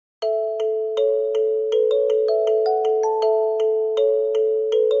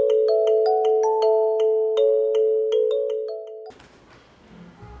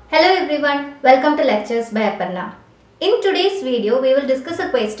everyone, welcome to Lectures by Aparna. In today's video, we will discuss a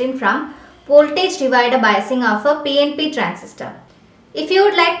question from voltage divider biasing of a PNP transistor. If you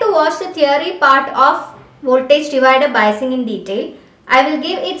would like to watch the theory part of voltage divider biasing in detail, I will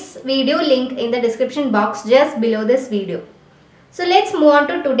give its video link in the description box just below this video. So let's move on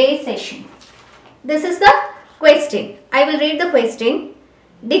to today's session. This is the question. I will read the question.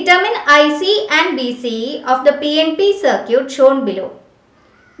 Determine IC and BCE of the PNP circuit shown below.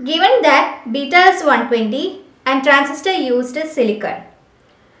 Given that beta is 120 and transistor used is silicon.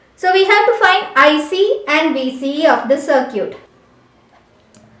 So we have to find IC and BCE of the circuit.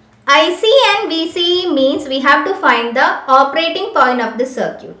 IC and BCE means we have to find the operating point of the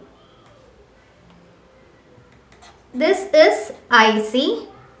circuit. This is IC,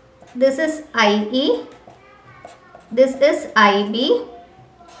 this is IE, this is IB,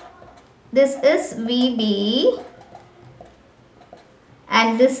 this is VBE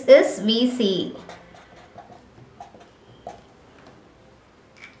and this is VCE.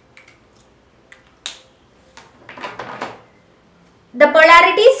 The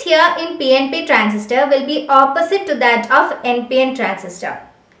polarities here in PNP transistor will be opposite to that of NPN transistor.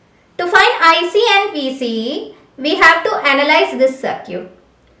 To find IC and VCE, we have to analyze this circuit.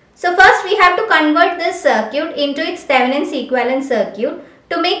 So first we have to convert this circuit into its Thevenin's equivalent circuit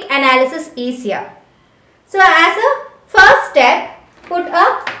to make analysis easier. So as a first step, put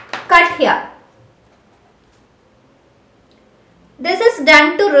a cut here. This is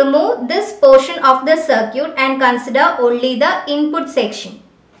done to remove this portion of the circuit and consider only the input section.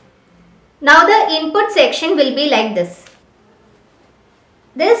 Now the input section will be like this.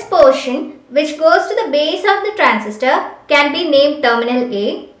 This portion which goes to the base of the transistor can be named terminal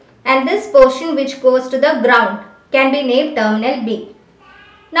A and this portion which goes to the ground can be named terminal B.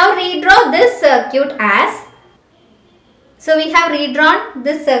 Now redraw this circuit as. So we have redrawn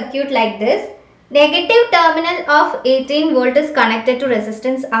this circuit like this. Negative terminal of 18 volt is connected to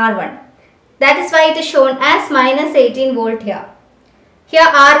resistance R1. That is why it is shown as minus 18 volt here. Here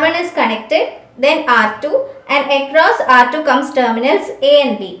R1 is connected, then R2 and across R2 comes terminals A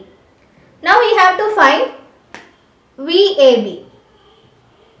and B. Now we have to find VAB.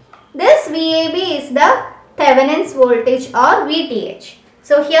 This VAB is the Thevenin's voltage or VTH.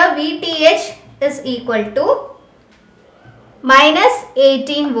 So here VTH is equal to minus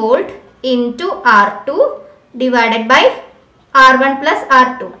 18 volt into R2 divided by R1 plus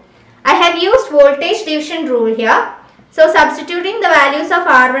R2. I have used voltage division rule here. So substituting the values of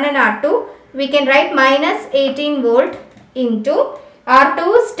R1 and R2, we can write minus 18 volt into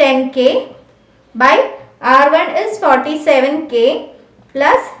R2 is 10K by R1 is 47K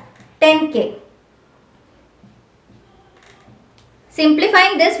plus 10K.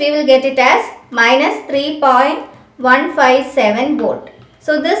 Simplifying this, we will get it as minus 3.157 volt.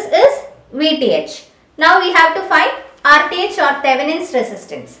 So this is VTH. Now we have to find RTH or Thevenin's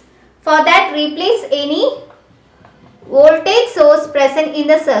resistance. For that, replace any voltage source present in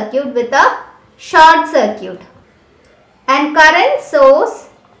the circuit with a short circuit and current source,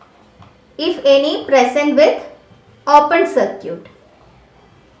 if any, present with open circuit.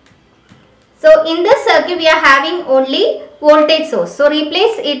 So in this circuit we are having only voltage source. So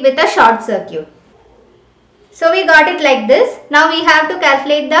replace it with a short circuit. So we got it like this. Now we have to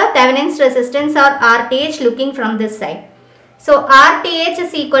calculate the Thevenin's resistance or RTH looking from this side. So RTH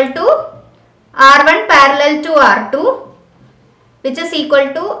is equal to R1 parallel to R2, which is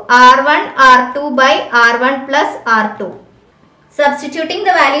equal to R1 R2 by R1 plus R2. Substituting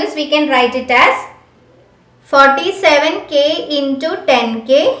the values, we can write it as 47K into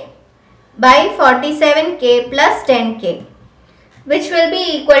 10K by 47K plus 10K, which will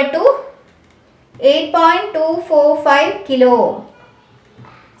be equal to 8.245 kilo ohm.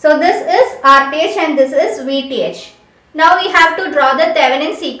 So this is RTH and this is VTH. Now we have to draw the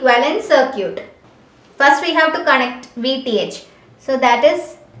Thevenin's equivalent circuit. First we have to connect VTH. So that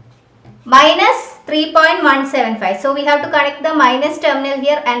is minus 3.175. So we have to connect the minus terminal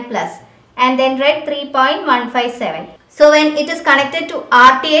here and plus and then write 3.157. So when it is connected to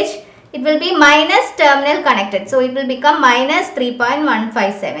RTH, it will be minus terminal connected. So it will become minus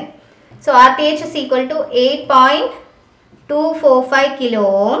 3.157. So RTH is equal to 8.245 kilo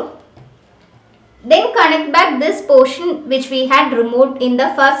ohm. Then connect back this portion which we had removed in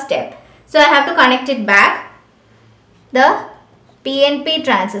the first step. So I have to connect it back. The PNP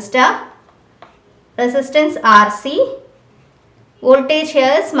transistor, resistance RC, voltage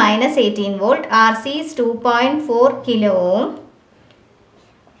here is minus 18 volt, RC is 2.4 kilo ohm.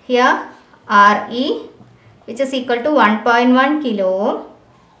 Here RE, which is equal to 1.1 kilo ohm.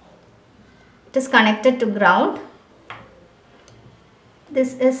 It is connected to ground.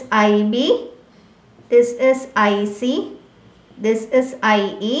 this is IB, this is IC, this is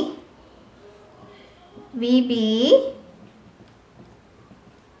IE, VBE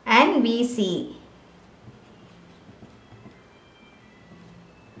and VCE.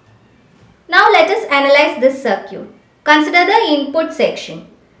 Now let us analyze this circuit. Consider the input section.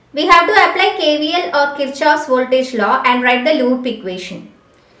 We have to apply KVL or Kirchhoff's voltage law and write the loop equation.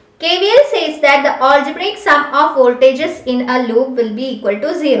 KVL says that the algebraic sum of voltages in a loop will be equal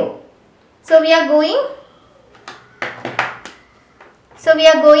to 0. So we are going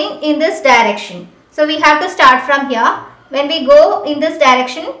in this direction. So we have to start from here. When we go in this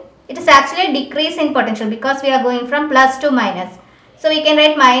direction, it is actually a decrease in potential because we are going from plus to minus. So we can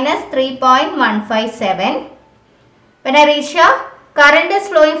write minus 3.157. When I reach here, current is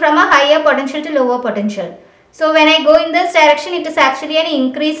flowing from a higher potential to lower potential. So when I go in this direction, it is actually an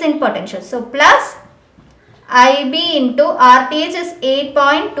increase in potential. So plus IB into RTH is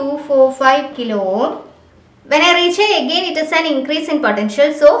 8.245 kilo ohm. When I reach here again, it is an increase in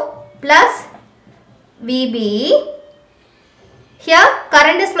potential. So plus VB. Here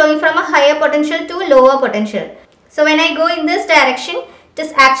current is flowing from a higher potential to lower potential. So when I go in this direction, it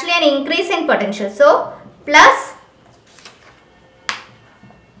is actually an increase in potential. So plus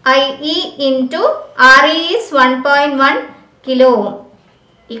IE into RE is 1.1 kilo ohm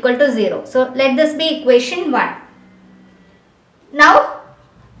equal to 0. So let this be equation 1. Now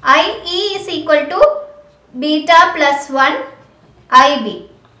IE is equal to beta plus 1 IB.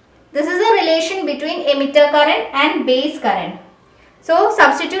 This is a relation between emitter current and base current. So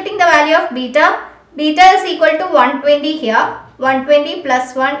substituting the value of beta is equal to 120 here. 120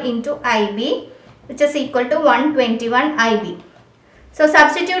 plus 1 into IB, which is equal to 121 IB. So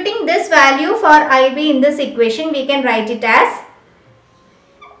substituting this value for IB in this equation, we can write it as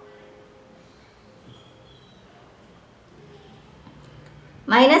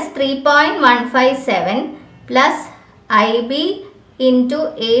minus 3.157 plus IB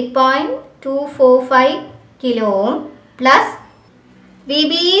into 8.245 kilo ohm plus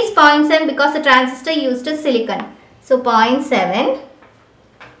VBE is 0.7 because the transistor used is silicon. So 0.7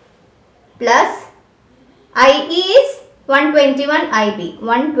 plus IE is 121 IB.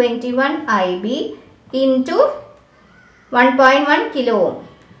 121 IB into 1.1 kilo ohm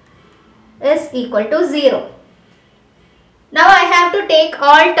is equal to 0. Now I have to take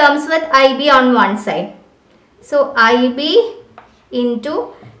all terms with IB on one side. So IB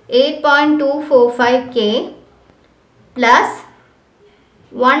into 8.245K plus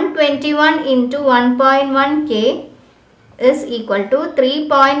 121 into 1.1K is equal to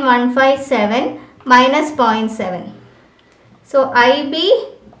 3.157 minus 0.7. So IB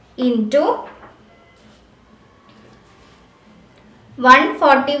into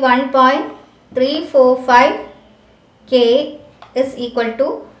 141.345K is equal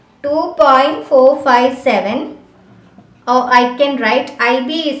to 2.457, or I can write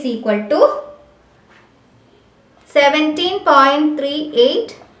IB is equal to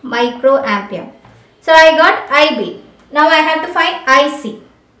 17.38 microampere. So I got IB. Now I have to find IC.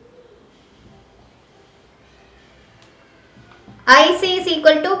 IC is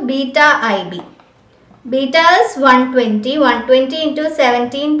equal to beta IB. Beta is 120. 120 into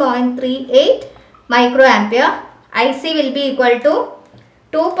 17.38 microampere. IC will be equal to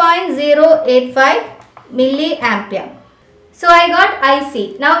 2.085 milliampere. So I got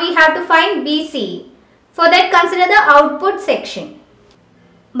IC. Now we have to find VCE. For that, consider the output section.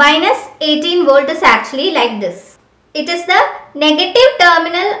 Minus 18 volt is actually like this. It is the negative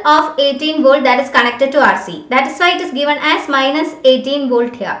terminal of 18 volt that is connected to RC. That is why it is given as minus 18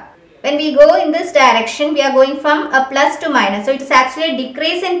 volt here. When we go in this direction, we are going from a plus to minus. So it is actually a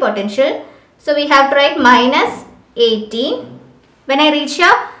decrease in potential. So we have to write minus 18. When I reach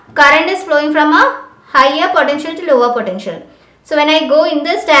here, current is flowing from a higher potential to lower potential. So when I go in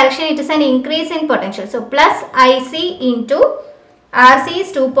this direction, it is an increase in potential. So plus IC into RC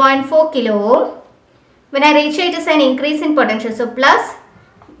is 2.4 kilo ohm. When I reach here, it is an increase in potential. So plus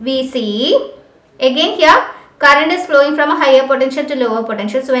VCE. Again here, current is flowing from a higher potential to lower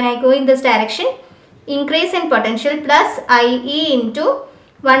potential. So when I go in this direction, increase in potential plus IE into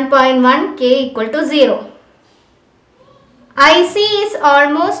 1.1K equal to 0. IC is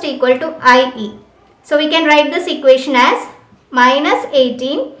almost equal to IE. So we can write this equation as minus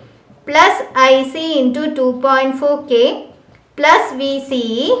 18 plus IC into 2.4K plus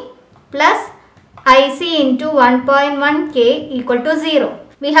VCE plus IC into 1.1K equal to 0.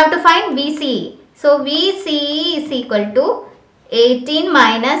 We have to find VCE. So VCE is equal to 18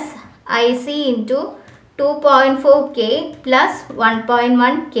 minus IC into 2.4K plus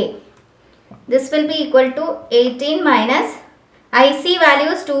 1.1K. This will be equal to 18 minus IC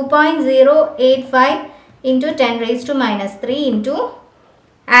value is 2.085 into 10 raised to minus 3 into,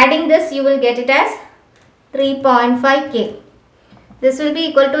 adding this you will get it as 3.5 K. This will be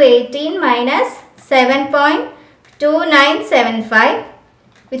equal to 18 minus 7.2975,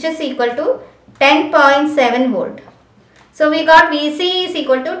 which is equal to 10.7 volt. So we got VC is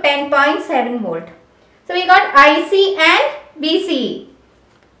equal to 10.7 volt. So we got IC and VCE.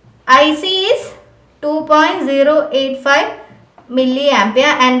 IC is 2.085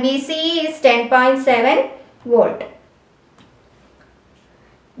 milliampere and VCE is 10.7 volt.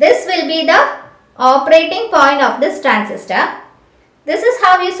 This will be the operating point of this transistor. This is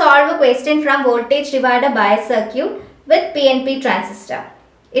how we solve a question from voltage divider bias circuit with PNP transistor.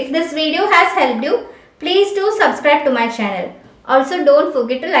 If this video has helped you, please do subscribe to my channel. Also don't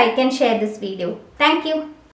forget to like and share this video. Thank you.